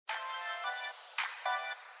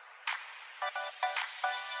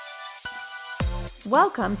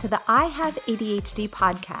Welcome to the I Have ADHD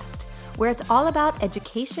podcast, where it's all about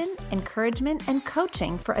education, encouragement, and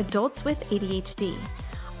coaching for adults with ADHD.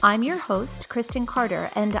 I'm your host, Kristen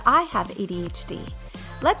Carter, and I have ADHD.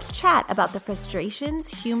 Let's chat about the frustrations,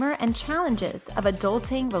 humor, and challenges of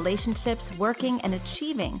adulting, relationships, working, and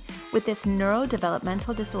achieving with this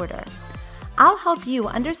neurodevelopmental disorder. I'll help you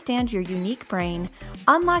understand your unique brain,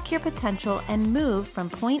 unlock your potential, and move from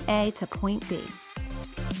point A to point B.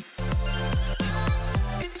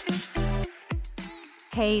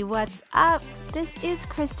 Hey, what's up? This is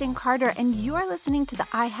Kristen Carter, and you're listening to the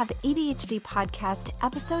I Have ADHD podcast,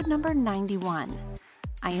 episode number 91.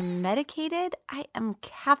 I am medicated, I am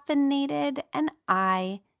caffeinated, and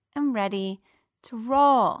I am ready to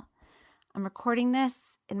roll. I'm recording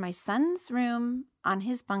this in my son's room on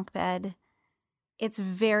his bunk bed. It's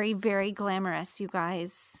very, very glamorous, you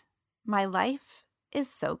guys. My life is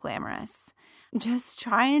so glamorous. Just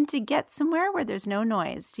trying to get somewhere where there's no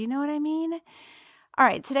noise. Do you know what I mean? All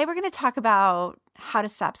right, today we're going to talk about how to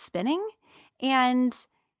stop spinning. And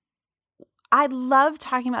I love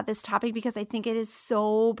talking about this topic because I think it is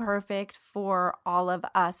so perfect for all of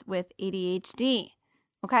us with ADHD.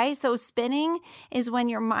 Okay, so spinning is when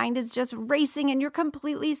your mind is just racing and you're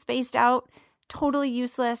completely spaced out, totally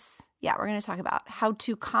useless. Yeah, we're going to talk about how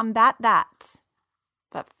to combat that.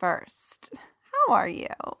 But first, how are you?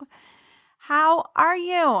 How are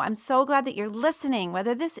you? I'm so glad that you're listening,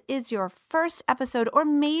 whether this is your first episode or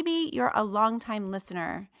maybe you're a longtime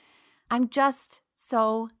listener. I'm just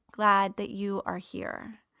so glad that you are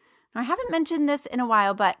here. Now, I haven't mentioned this in a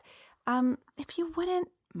while, but if you wouldn't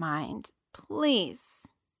mind, please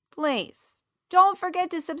don't forget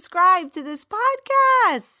to subscribe to this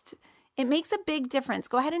podcast. It makes a big difference.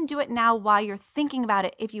 Go ahead and do it now while you're thinking about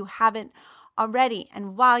it if you haven't already.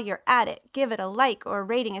 And while you're at it, give it a like or a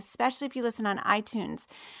rating, especially if you listen on iTunes.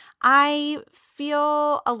 I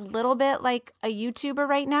feel a little bit like a YouTuber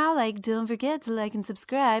right now, like don't forget to like and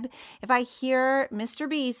subscribe. If I hear Mr.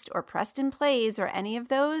 Beast or Preston Plays or any of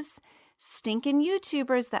those stinking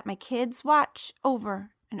YouTubers that my kids watch over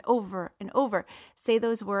and over and over say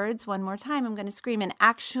those words one more time, I'm going to scream. And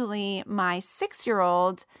actually, my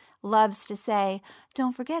 6-year-old loves to say,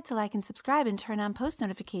 don't forget to like and subscribe and turn on post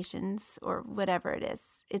notifications or whatever it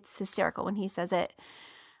is. It's hysterical when he says it.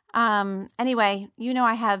 Anyway, you know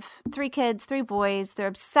I have 3 kids, 3 boys. They're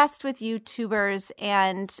obsessed with YouTubers,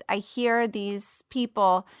 and I hear these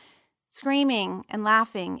people screaming and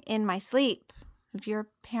laughing in my sleep. If you're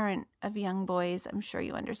a parent of young boys, I'm sure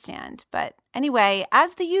you understand. But anyway,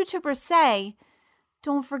 as the YouTubers say,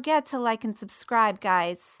 don't forget to like and subscribe,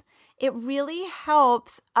 guys. It really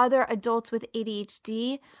helps other adults with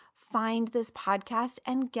ADHD find this podcast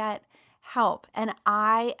and get help. And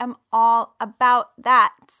I am all about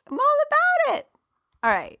that. I'm all about it. All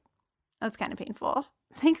right. That was kind of painful.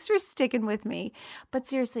 Thanks for sticking with me. But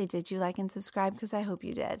seriously, did you like and subscribe? Because I hope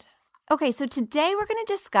you did. Okay, so today we're going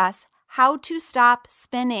to discuss how to stop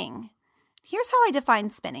spinning. Here's how I define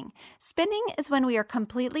spinning. Spinning is when we are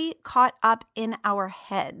completely caught up in our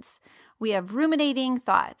heads. We have ruminating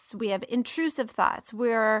thoughts. We have intrusive thoughts.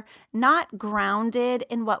 We're not grounded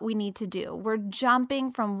in what we need to do. We're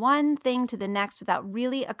jumping from one thing to the next without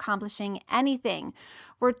really accomplishing anything.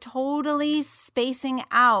 We're totally spacing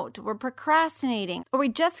out. We're procrastinating. Or we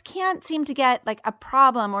just can't seem to get like a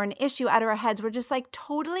problem or an issue out of our heads. We're just like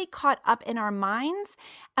totally caught up in our minds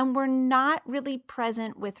and we're not really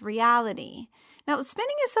present with reality. Now,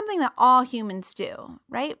 spinning is something that all humans do,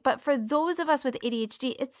 right? But for those of us with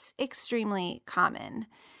ADHD, it's extremely common.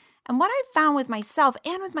 And what I've found with myself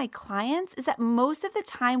and with my clients is that most of the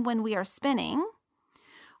time when we are spinning,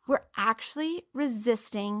 we're actually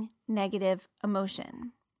resisting negative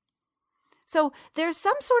emotion. So there's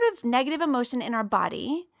some sort of negative emotion in our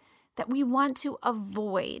body that we want to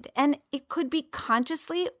avoid. And it could be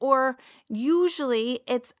consciously or usually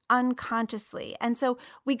it's unconsciously. And so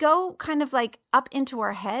we go kind of like up into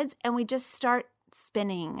our heads and we just start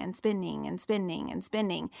spinning and spinning and spinning and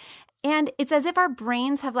spinning. And it's as if our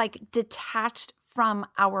brains have like detached from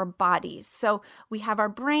our bodies. So we have our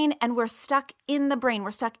brain and we're stuck in the brain,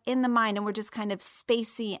 we're stuck in the mind, and we're just kind of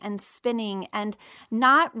spacey and spinning and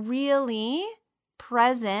not really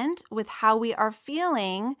present with how we are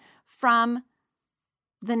feeling from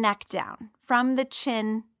the neck down, from the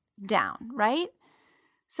chin down, right?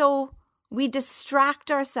 So we distract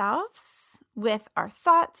ourselves with our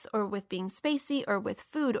thoughts or with being spacey or with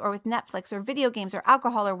food or with Netflix or video games or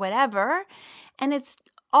alcohol or whatever. And it's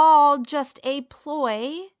all just a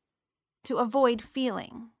ploy to avoid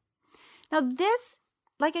feeling. Now this,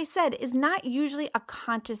 like I said, is not usually a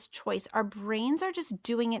conscious choice. Our brains are just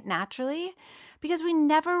doing it naturally because we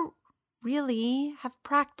never really have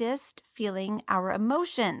practiced feeling our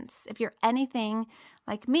emotions. If you're anything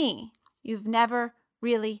like me, you've never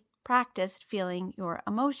really practiced feeling your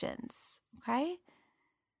emotions, okay?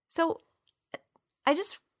 So I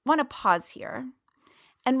just want to pause here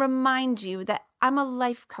and remind you that I'm a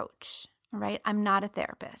life coach, all right? I'm not a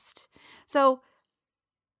therapist. So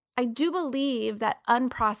I do believe that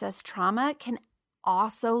unprocessed trauma can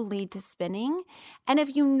also lead to spinning. And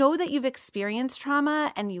if you know that you've experienced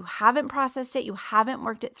trauma and you haven't processed it, you haven't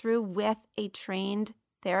worked it through with a trained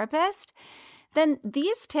therapist, then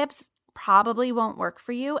these tips probably won't work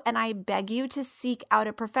for you. And I beg you to seek out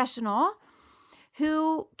a professional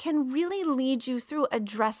who can really lead you through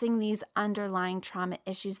addressing these underlying trauma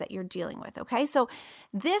issues that you're dealing with, okay? So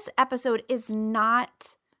this episode is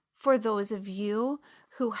not for those of you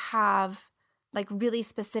who have like really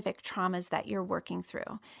specific traumas that you're working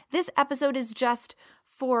through. This episode is just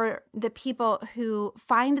for the people who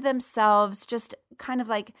find themselves just kind of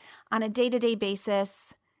like on a day-to-day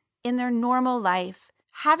basis in their normal life,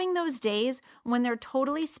 having those days when they're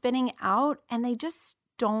totally spinning out and they just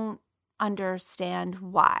don't understand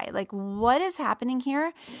why. Like, what is happening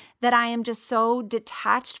here that I am just so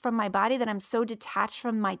detached from my body, that I'm so detached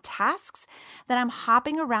from my tasks, that I'm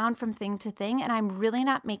hopping around from thing to thing and I'm really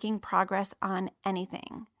not making progress on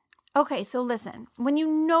anything. Okay, so listen, when you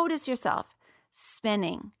notice yourself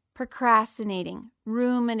spinning, procrastinating,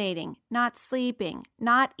 ruminating, not sleeping,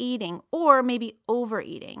 not eating, or maybe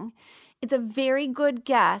overeating, it's a very good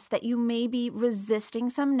guess that you may be resisting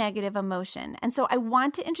some negative emotion. And so I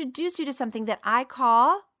want to introduce you to something that I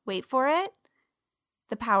call, wait for it,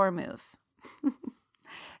 the power move.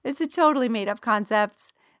 It's a totally made up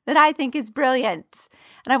concept that I think is brilliant.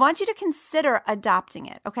 And I want you to consider adopting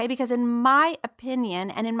it, okay? Because in my opinion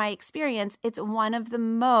and in my experience, it's one of the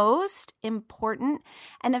most important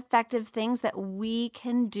and effective things that we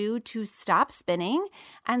can do to stop spinning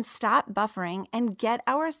and stop buffering and get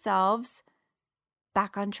ourselves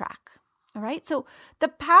back on track, all right? So the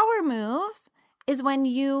power move is when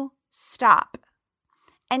you stop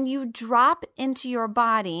and you drop into your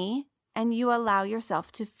body and you allow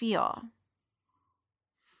yourself to feel.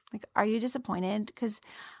 Like, are you disappointed? Because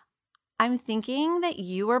I'm thinking that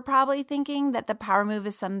you were probably thinking that the power move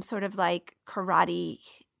is some sort of like karate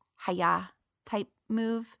haya type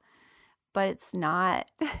move, but it's not.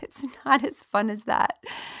 It's not as fun as that.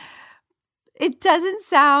 It doesn't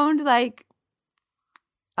sound like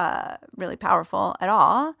really powerful at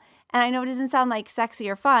all. And I know it doesn't sound like sexy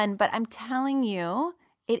or fun, but I'm telling you,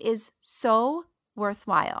 it is so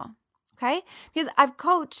worthwhile. Okay? Because I've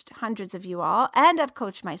coached hundreds of you all and I've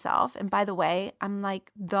coached myself. And by the way, I'm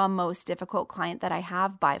like the most difficult client that I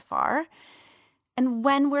have by far. And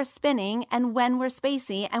when we're spinning and when we're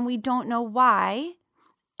spacey and we don't know why,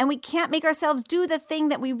 and we can't make ourselves do the thing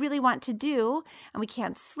that we really want to do, and we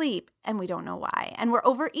can't sleep and we don't know why, and we're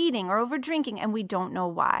overeating or over drinking and we don't know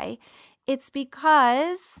why, it's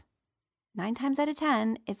because 9 times out of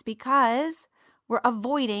 10, it's because we're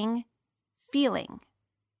avoiding feeling.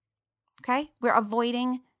 Okay? We're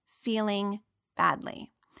avoiding feeling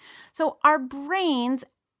badly. So our brains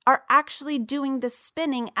are actually doing the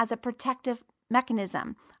spinning as a protective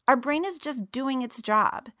mechanism. Our brain is just doing its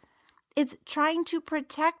job. It's trying to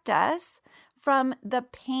protect us from the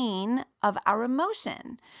pain of our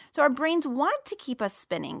emotion. So our brains want to keep us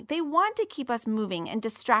spinning. They want to keep us moving and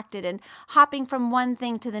distracted and hopping from one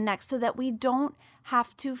thing to the next so that we don't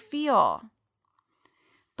have to feel.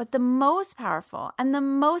 But the most powerful and the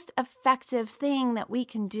most effective thing that we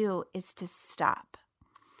can do is to stop.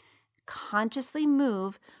 Consciously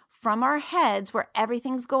move from our heads where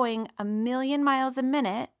everything's going a million miles a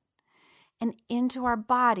minute and into our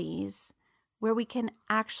bodies where we can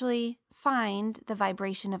actually find the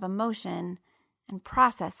vibration of emotion and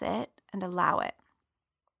process it and allow it.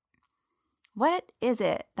 What is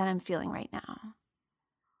it that I'm feeling right now?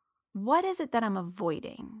 What is it that I'm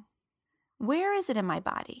avoiding? Where is it in my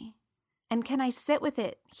body? And can I sit with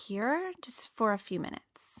it here just for a few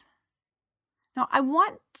minutes? Now, I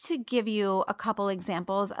want to give you a couple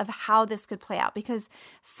examples of how this could play out because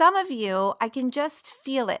some of you, I can just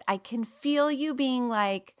feel it. I can feel you being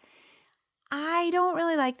like, I don't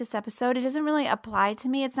really like this episode. It doesn't really apply to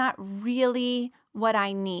me. It's not really what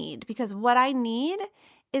I need because what I need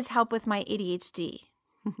is help with my ADHD.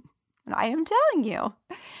 And I am telling you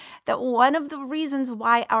that one of the reasons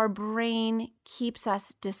why our brain keeps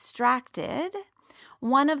us distracted,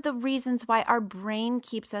 one of the reasons why our brain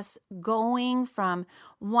keeps us going from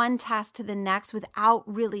one task to the next without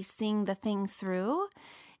really seeing the thing through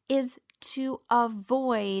is to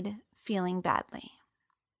avoid feeling badly.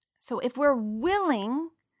 So if we're willing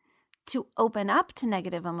to open up to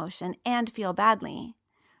negative emotion and feel badly,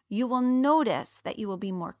 you will notice that you will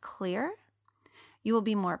be more clear, you will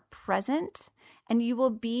be more present, and you will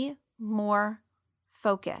be more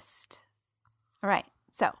focused. All right,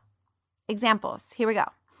 so examples. Here we go.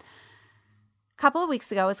 A couple of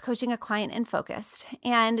weeks ago, I was coaching a client in Focused,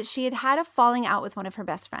 and she had had a falling out with one of her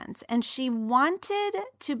best friends, and she wanted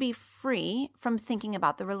to be free from thinking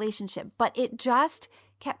about the relationship, but it just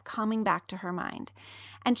kept coming back to her mind.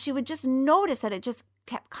 And she would just notice that it just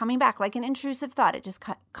kept coming back like an intrusive thought. It just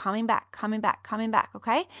kept coming back,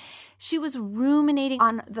 okay? She was ruminating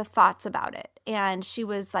on the thoughts about it, and she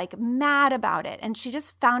was like mad about it, and she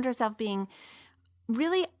just found herself being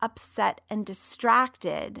really upset and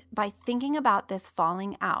distracted by thinking about this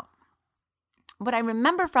falling out. What I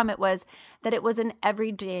remember from it was that it was an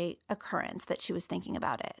everyday occurrence that she was thinking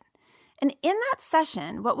about it. And in that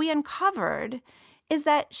session, what we uncovered is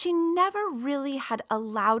that she never really had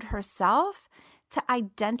allowed herself to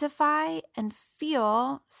identify and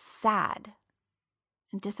feel sad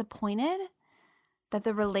and disappointed that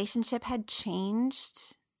the relationship had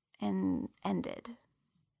changed and ended.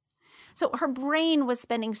 So her brain was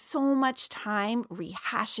spending so much time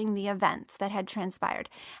rehashing the events that had transpired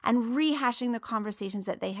and rehashing the conversations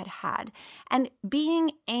that they had had and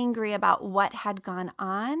being angry about what had gone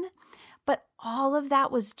on. But all of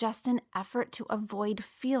that was just an effort to avoid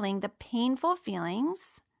feeling the painful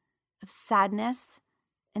feelings of sadness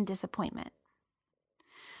and disappointment.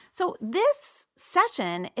 So this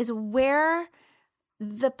session is where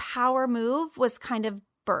the power move was kind of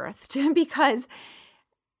birthed because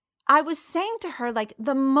I was saying to her, like,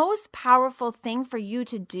 the most powerful thing for you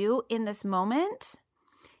to do in this moment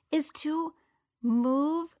is to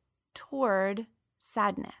move toward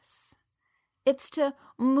sadness. It's to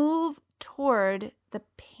move toward the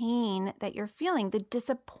pain that you're feeling, the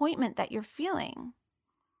disappointment that you're feeling.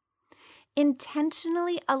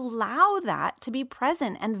 Intentionally allow that to be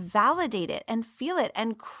present and validate it and feel it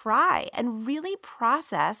and cry and really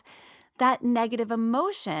process that negative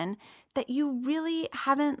emotion that you really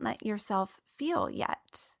haven't let yourself feel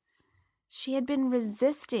yet. She had been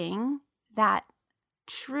resisting that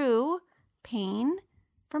true pain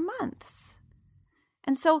for months.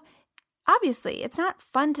 And so obviously it's not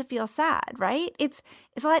fun to feel sad, right? It's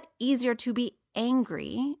a lot easier to be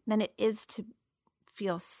angry than it is to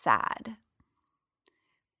feel sad.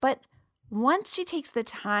 But once she takes the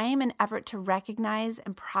time and effort to recognize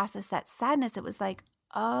and process that sadness, it was like,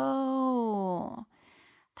 oh,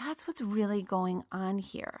 that's what's really going on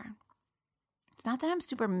here. It's not that I'm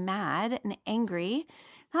super mad and angry.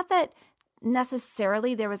 Not that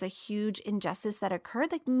necessarily there was a huge injustice that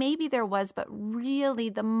occurred. Like maybe there was, but really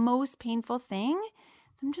the most painful thing,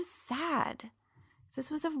 I'm just sad. This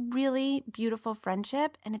was a really beautiful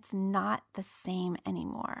friendship and it's not the same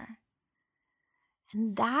anymore.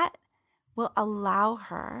 And that will allow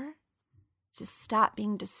her to stop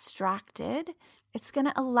being distracted. It's going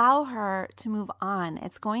to allow her to move on.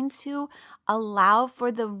 It's going to allow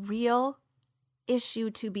for the real issue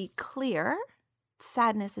to be clear.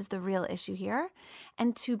 Sadness is the real issue here,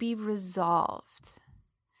 and to be resolved.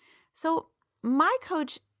 So my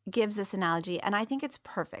coach gives this analogy, and I think it's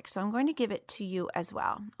perfect. So I'm going to give it to you as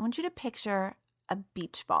well. I want you to picture a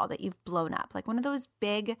beach ball that you've blown up, like one of those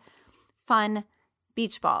big, fun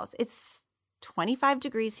beach balls. It's 25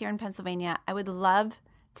 degrees here in Pennsylvania. I would love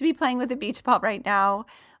to be playing with a beach ball right now.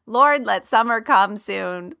 Lord, let summer come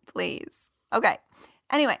soon, please. Okay.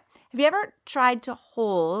 Anyway, have you ever tried to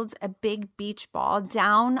hold a big beach ball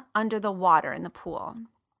down under the water in the pool?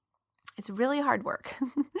 It's really hard work.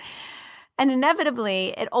 And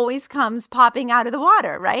inevitably, it always comes popping out of the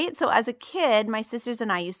water, right? So as a kid, my sisters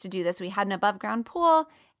and I used to do this. We had an above ground pool.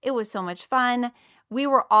 It was so much fun. We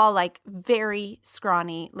were all like very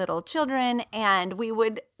scrawny little children, and we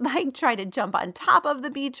would like try to jump on top of the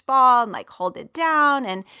beach ball and like hold it down,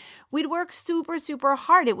 and we'd work super, super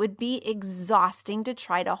hard. It would be exhausting to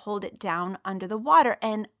try to hold it down under the water.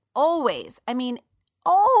 And always,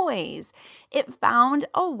 it found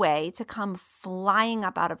a way to come flying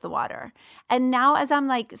up out of the water. And now as I'm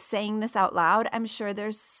like saying this out loud, I'm sure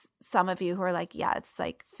there's some of you who are like, yeah, it's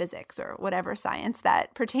like physics or whatever science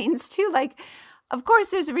that pertains to like, of course,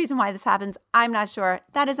 there's a reason why this happens. I'm not sure.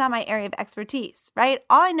 That is not my area of expertise, right?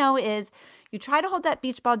 All I know is you try to hold that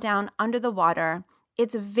beach ball down under the water.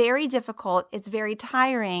 It's very difficult. It's very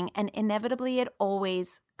tiring. And inevitably, it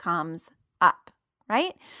always comes up,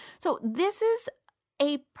 right? So this is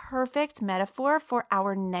a perfect metaphor for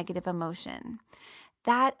our negative emotion.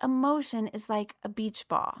 That emotion is like a beach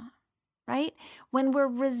ball, right? When we're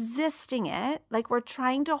resisting it, like we're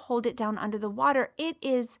trying to hold it down under the water, it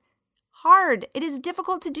is hard. It is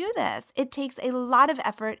difficult to do this. It takes a lot of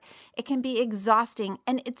effort. It can be exhausting,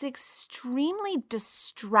 and it's extremely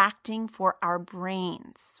distracting for our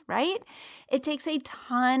brains, right? It takes a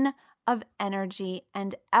ton of energy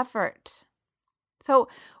and effort. So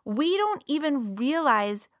we don't even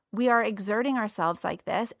realize we are exerting ourselves like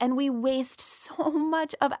this, and we waste so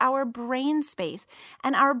much of our brain space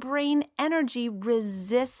and our brain energy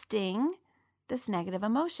resisting this negative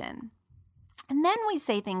emotion. And then we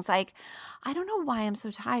say things like, I don't know why I'm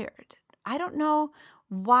so tired. I don't know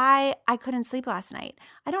why I couldn't sleep last night.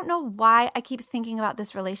 I don't know why I keep thinking about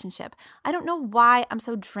this relationship. I don't know why I'm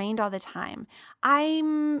so drained all the time.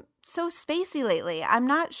 I'm so spacey lately. I'm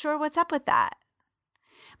not sure what's up with that.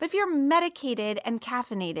 But if you're medicated and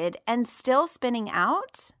caffeinated and still spinning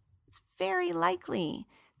out, it's very likely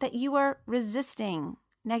that you are resisting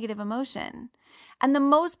negative emotion. And the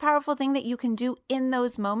most powerful thing that you can do in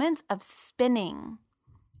those moments of spinning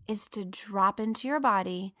is to drop into your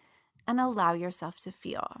body and allow yourself to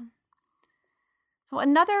feel. So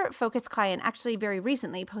another focus client actually very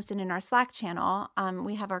recently posted in our Slack channel,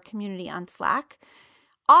 we have our community on Slack,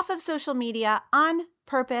 off of social media on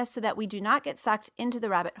purpose so that we do not get sucked into the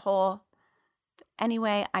rabbit hole.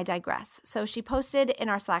 Anyway, I digress. So she posted in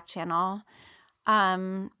our Slack channel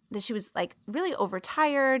that she was like really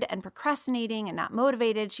overtired and procrastinating and not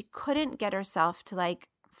motivated. She couldn't get herself to like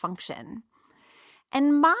function.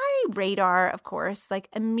 And my radar, of course, like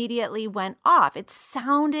immediately went off. It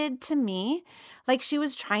sounded to me like she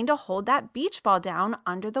was trying to hold that beach ball down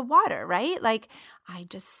under the water, right? Like, I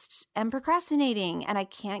just am procrastinating and I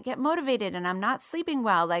can't get motivated and I'm not sleeping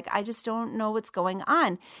well. Like, I just don't know what's going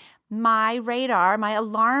on. My radar, my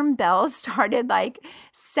alarm bells started like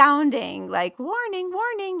sounding like warning,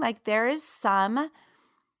 warning, like there is some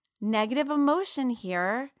negative emotion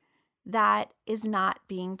here that is not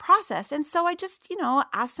being processed. And so I just,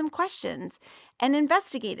 asked some questions and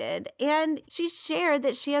investigated. And she shared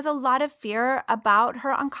that she has a lot of fear about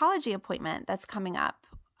her oncology appointment that's coming up,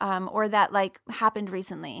 or that like happened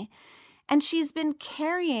recently. And she's been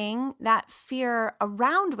carrying that fear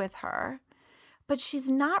around with her, but she's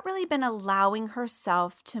not really been allowing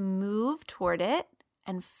herself to move toward it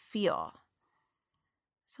and feel.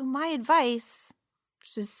 So my advice,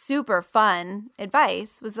 which is super fun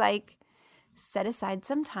advice, was like, set aside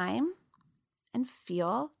some time and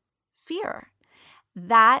feel fear.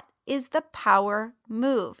 That is the power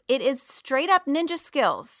move. It is straight up ninja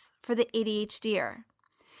skills for the ADHDer.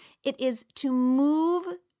 It is to move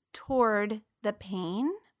toward the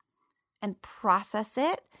pain and process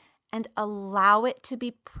it and allow it to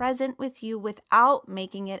be present with you without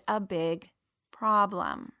making it a big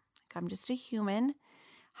problem. Like, I'm just a human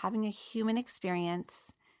having a human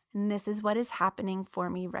experience, and this is what is happening for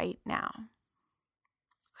me right now.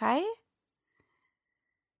 Okay?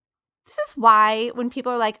 This is why when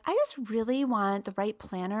people are like, I just really want the right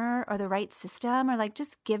planner or the right system, or like,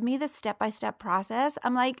 just give me the step-by-step process.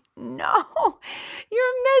 I'm like, no,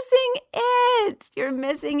 you're missing it. You're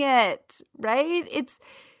missing it, right? It's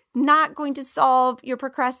not going to solve your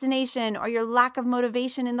procrastination or your lack of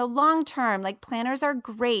motivation in the long term. Like, planners are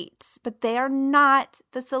great, but they are not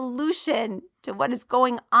the solution to what is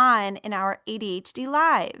going on in our ADHD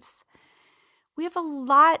lives. We have a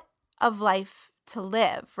lot of life to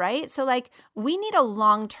live, right? So like, we need a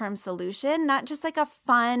long-term solution, not just like a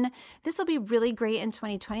fun, this will be really great in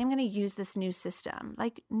 2020. I'm going to use this new system.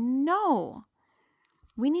 Like, no,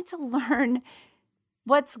 we need to learn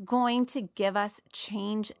what's going to give us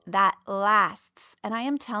change that lasts. And I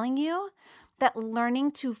am telling you that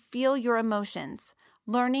learning to feel your emotions,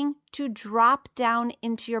 learning to drop down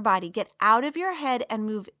into your body, get out of your head and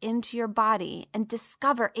move into your body and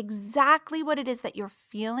discover exactly what it is that you're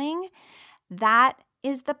feeling, that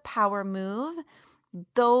is the power move.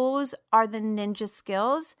 Those are the ninja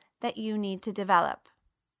skills that you need to develop.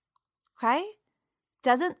 Okay?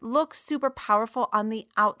 Doesn't look super powerful on the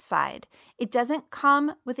outside. It doesn't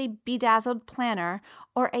come with a bedazzled planner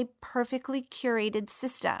or a perfectly curated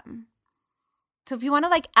system. So if you want to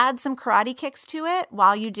like add some karate kicks to it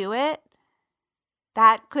while you do it,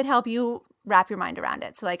 that could help you wrap your mind around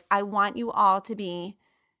it. So like, I want you all to be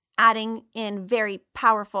adding in very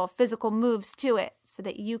powerful physical moves to it so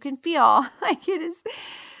that you can feel like it is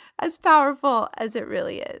as powerful as it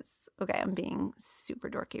really is. Okay, I'm being super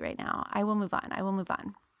dorky right now. I will move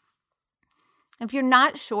on. If you're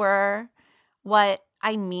not sure what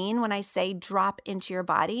I mean when I say drop into your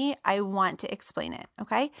body, I want to explain it,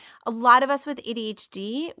 okay? A lot of us with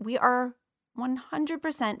ADHD, we are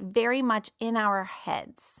 100% very much in our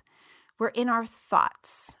heads. We're in our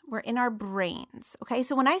thoughts. We're in our brains, okay?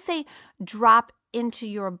 So when I say drop into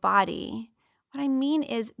your body, What I mean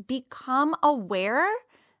is become aware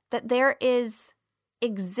that there is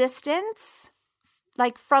existence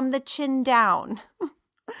like from the chin down.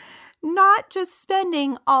 Not just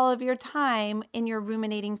spending all of your time in your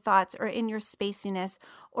ruminating thoughts or in your spaciness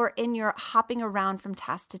or in your hopping around from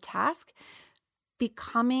task to task.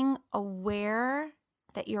 Becoming aware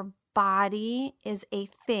that your body is a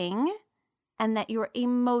thing and that your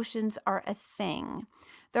emotions are a thing.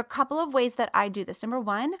 There are a couple of ways that I do this. Number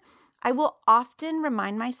one, I will often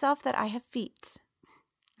remind myself that I have feet.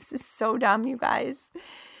 This is so dumb, you guys.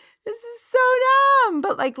 This is so dumb.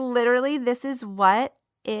 But like literally, this is what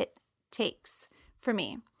it takes for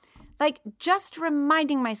me. Like just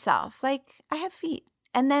reminding myself, like I have feet.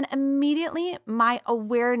 And then immediately my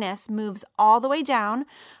awareness moves all the way down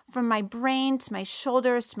from my brain to my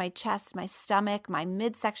shoulders, to my chest, my stomach, my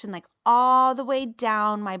midsection, like all the way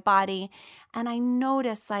down my body. And I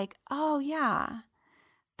notice like, oh yeah,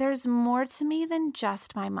 there's more to me than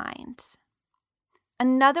just my mind.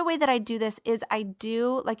 Another way that I do this is I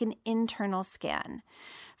do like an internal scan.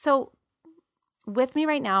 So with me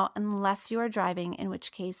right now, unless you are driving, in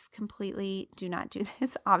which case completely do not do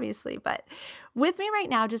this, obviously. But with me right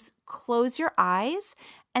now, just close your eyes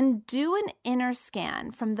and do an inner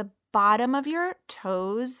scan from the bottom of your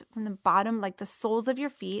toes, from the bottom, like the soles of your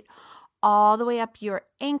feet, all the way up your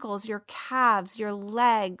ankles, your calves, your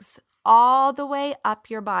legs, all the way up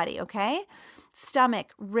your body, okay?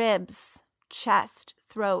 Stomach, ribs, chest,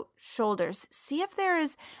 throat, shoulders. See if there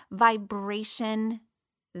is vibration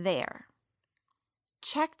there.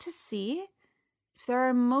 Check to see if there are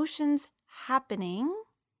emotions happening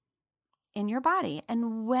in your body.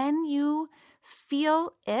 And when you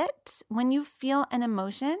feel it, when you feel an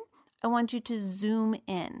emotion, I want you to zoom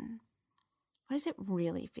in. What does it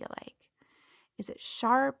really feel like? Is it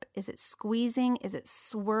sharp? Is it squeezing? Is it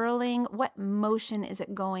swirling? What motion is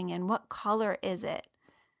it going in? What color is it?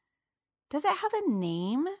 Does it have a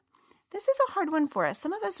name? This is a hard one for us.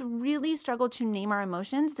 Some of us really struggle to name our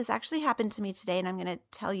emotions. This actually happened to me today, and I'm going to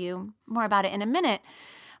tell you more about it in a minute.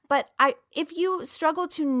 But if you struggle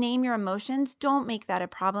to name your emotions, don't make that a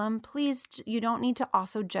problem. Please, you don't need to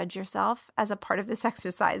also judge yourself as a part of this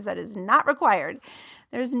exercise. That is not required.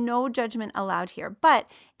 There's no judgment allowed here.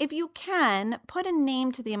 But if you can, put a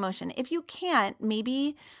name to the emotion. If you can't,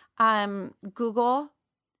 maybe Google,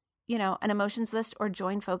 an emotions list or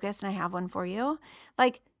Join Focus, and I have one for you.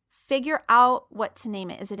 Like, figure out what to name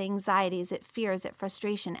it. Is it anxiety? Is it fear? Is it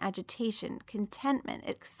frustration, agitation, contentment,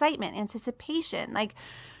 excitement, anticipation? Like,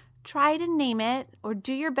 try to name it or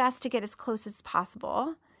do your best to get as close as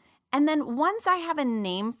possible. And then once I have a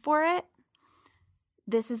name for it,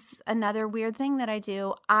 this is another weird thing that I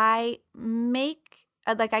do. I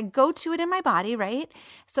go to it in my body, right?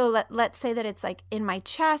 So let's say that it's like in my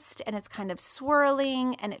chest and it's kind of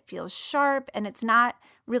swirling and it feels sharp and it's not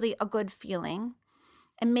really a good feeling.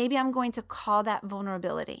 And maybe I'm going to call that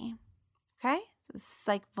vulnerability, okay? So this is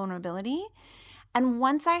like vulnerability. And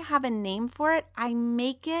once I have a name for it, I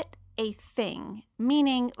make it a thing,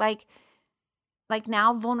 meaning like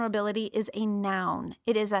now vulnerability is a noun.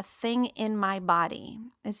 It is a thing in my body.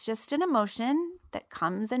 It's just an emotion that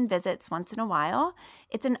comes and visits once in a while.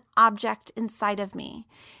 It's an object inside of me.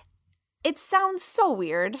 It sounds so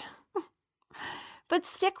weird, but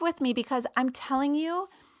stick with me because I'm telling you,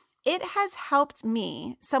 it has helped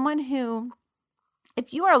me, someone who,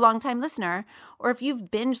 if you are a longtime listener or if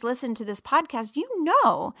you've binge listened to this podcast, you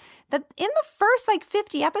know that in the first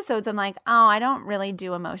 50 episodes, I'm like, oh, I don't really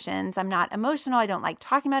do emotions. I'm not emotional. I don't like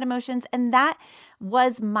talking about emotions. And that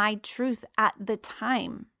was my truth at the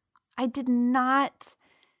time. I did not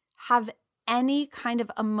have any kind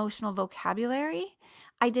of emotional vocabulary.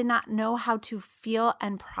 I did not know how to feel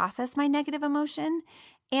and process my negative emotion.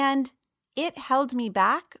 And it held me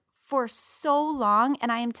back for so long.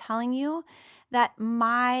 And I am telling you that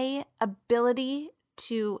my ability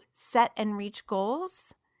to set and reach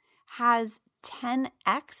goals has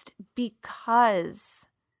 10x'd because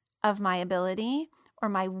of my ability or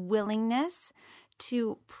my willingness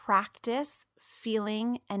to practice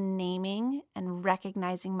feeling and naming and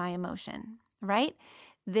recognizing my emotion, right?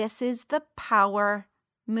 This is the power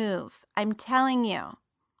move. I'm telling you,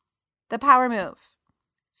 the power move,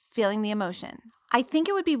 feeling the emotion. I think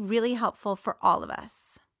it would be really helpful for all of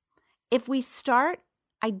us if we start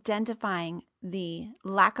identifying the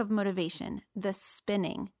lack of motivation, the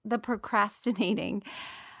spinning, the procrastinating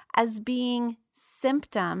as being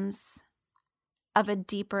symptoms of a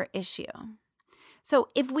deeper issue. So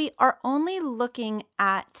if we are only looking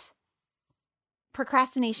at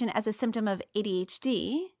procrastination as a symptom of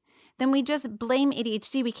ADHD, then we just blame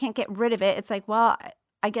ADHD. We can't get rid of it. It's like, well,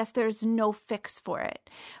 I guess there's no fix for it.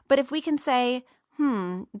 But if we can say,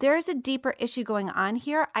 there's a deeper issue going on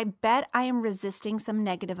here. I bet I am resisting some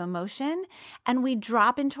negative emotion. And we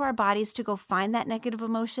drop into our bodies to go find that negative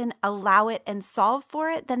emotion, allow it, and solve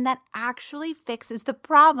for it. Then that actually fixes the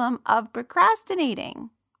problem of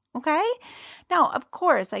procrastinating. Okay? Now, of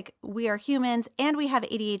course, like we are humans and we have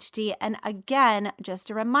ADHD. And again,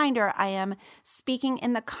 just a reminder, I am speaking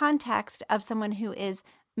in the context of someone who is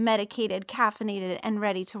medicated, caffeinated, and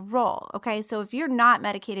ready to roll. Okay, so if you're not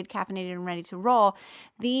medicated, caffeinated, and ready to roll,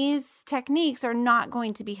 these techniques are not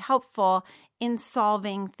going to be helpful in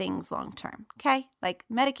solving things long term. Okay, like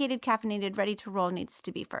medicated, caffeinated, ready to roll needs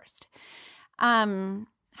to be first.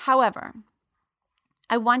 However,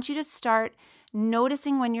 I want you to start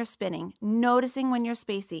noticing when you're spinning, noticing when you're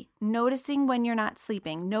spacey, noticing when you're not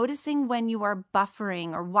sleeping, noticing when you are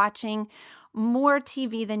buffering or watching more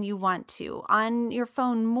TV than you want to, on your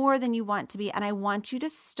phone more than you want to be. And I want you to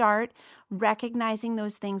start recognizing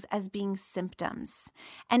those things as being symptoms.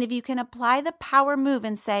 And if you can apply the power move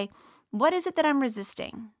and say, what is it that I'm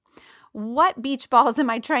resisting? What beach balls am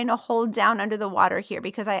I trying to hold down under the water here?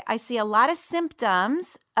 Because I see a lot of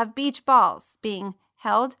symptoms of beach balls being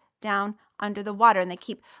held down under the water, and they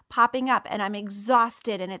keep popping up, and I'm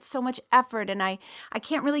exhausted, and it's so much effort, and I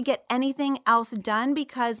can't really get anything else done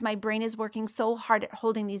because my brain is working so hard at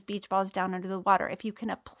holding these beach balls down under the water. If you can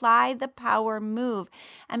apply the power move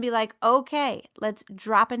and be like, okay, let's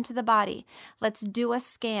drop into the body. Let's do a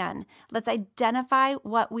scan. Let's identify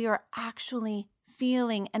what we are actually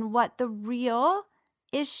feeling and what the real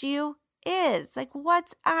issue is. Like,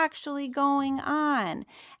 what's actually going on?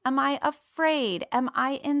 Am I afraid? Am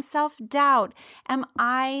I in self-doubt? Am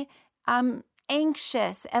I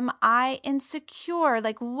anxious? Am I insecure?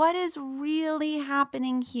 Like, what is really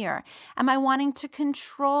happening here? Am I wanting to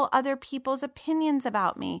control other people's opinions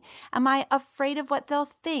about me? Am I afraid of what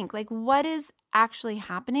they'll think? Like, what is actually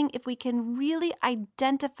happening? If we can really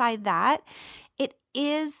identify that, it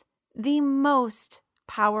is the most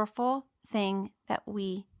powerful thing that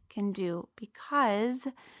we can do because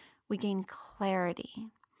we gain clarity.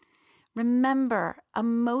 Remember,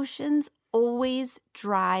 emotions always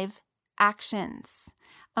drive actions.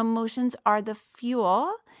 Emotions are the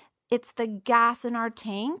fuel. It's the gas in our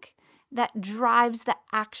tank that drives the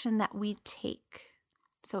action that we take.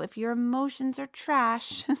 So if your emotions are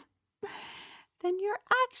trash, then your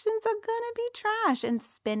actions are going to be trash, and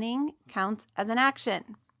spinning counts as an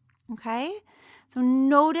action. Okay? So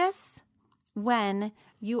notice when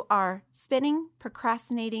you are spinning,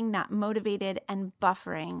 procrastinating, not motivated, and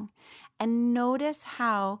buffering. And notice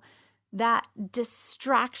how that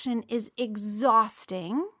distraction is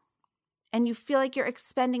exhausting and you feel like you're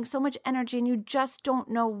expending so much energy and you just don't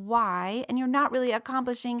know why, and you're not really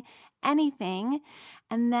accomplishing anything.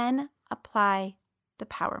 And then apply the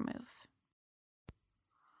power move.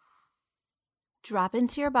 Drop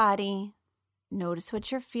into your body. Notice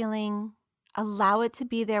what you're feeling. Allow it to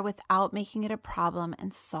be there without making it a problem,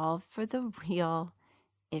 and solve for the real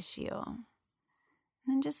issue. And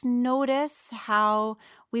then just notice how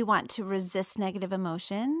we want to resist negative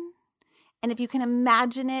emotion. And if you can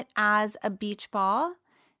imagine it as a beach ball,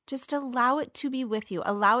 just allow it to be with you.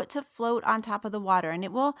 Allow it to float on top of the water, and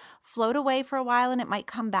it will float away for a while, and it might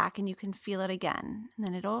come back and you can feel it again. And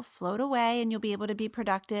then it'll float away and you'll be able to be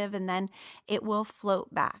productive, and then it will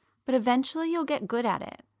float back. But eventually you'll get good at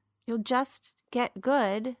it. You'll just get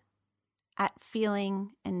good at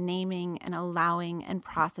feeling and naming and allowing and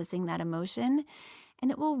processing that emotion,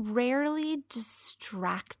 and it will rarely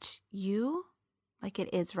distract you like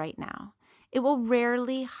it is right now. It will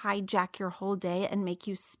rarely hijack your whole day and make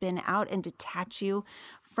you spin out and detach you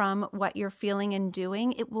from what you're feeling and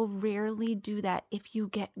doing. It will rarely do that. If you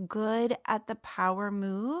get good at the power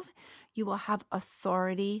move, you will have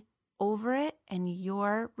authority over it, and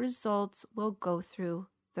your results will go through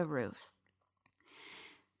the roof.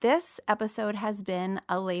 This episode has been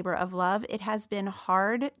a labor of love. It has been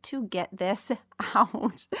hard to get this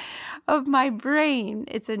out of my brain.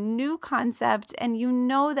 It's a new concept, and you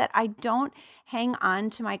know that I don't hang on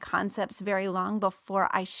to my concepts very long before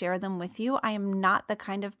I share them with you. I am not the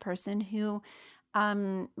kind of person who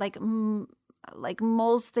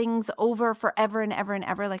mulls things over forever and ever and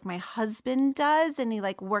ever like my husband does, and he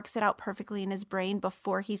works it out perfectly in his brain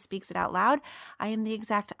before he speaks it out loud. I am the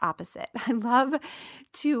exact opposite. I love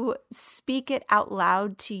to speak it out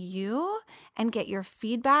loud to you and get your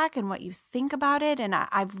feedback and what you think about it, and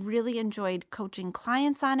I've really enjoyed coaching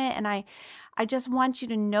clients on it, and I just want you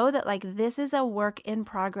to know that this is a work in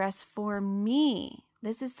progress for me.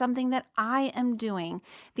 This is something that I am doing.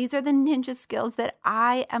 These are the ninja skills that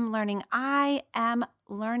I am learning. I am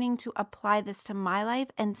learning to apply this to my life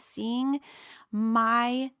and seeing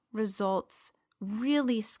my results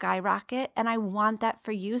really skyrocket. And I want that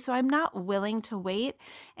for you. So I'm not willing to wait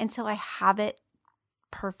until I have it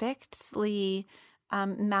perfectly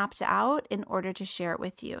mapped out in order to share it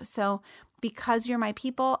with you. So because you're my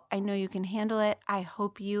people, I know you can handle it. I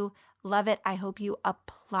hope you love it. I hope you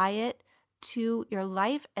apply it to your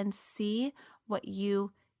life and see what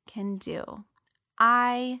you can do.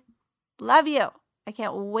 I love you. I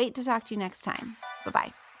can't wait to talk to you next time.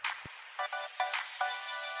 Bye-bye.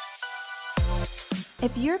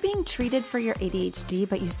 If you're being treated for your ADHD,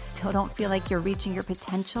 but you still don't feel like you're reaching your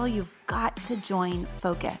potential, you've got to join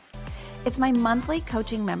Focused. It's my monthly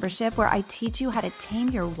coaching membership where I teach you how to tame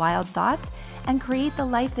your wild thoughts and create the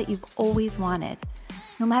life that you've always wanted.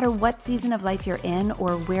 No matter what season of life you're in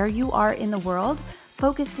or where you are in the world,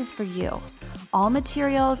 Focused is for you. All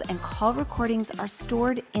materials and call recordings are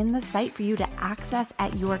stored in the site for you to access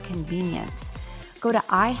at your convenience. Go to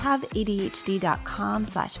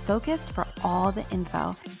ihaveadhd.com/focused for all the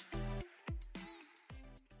info.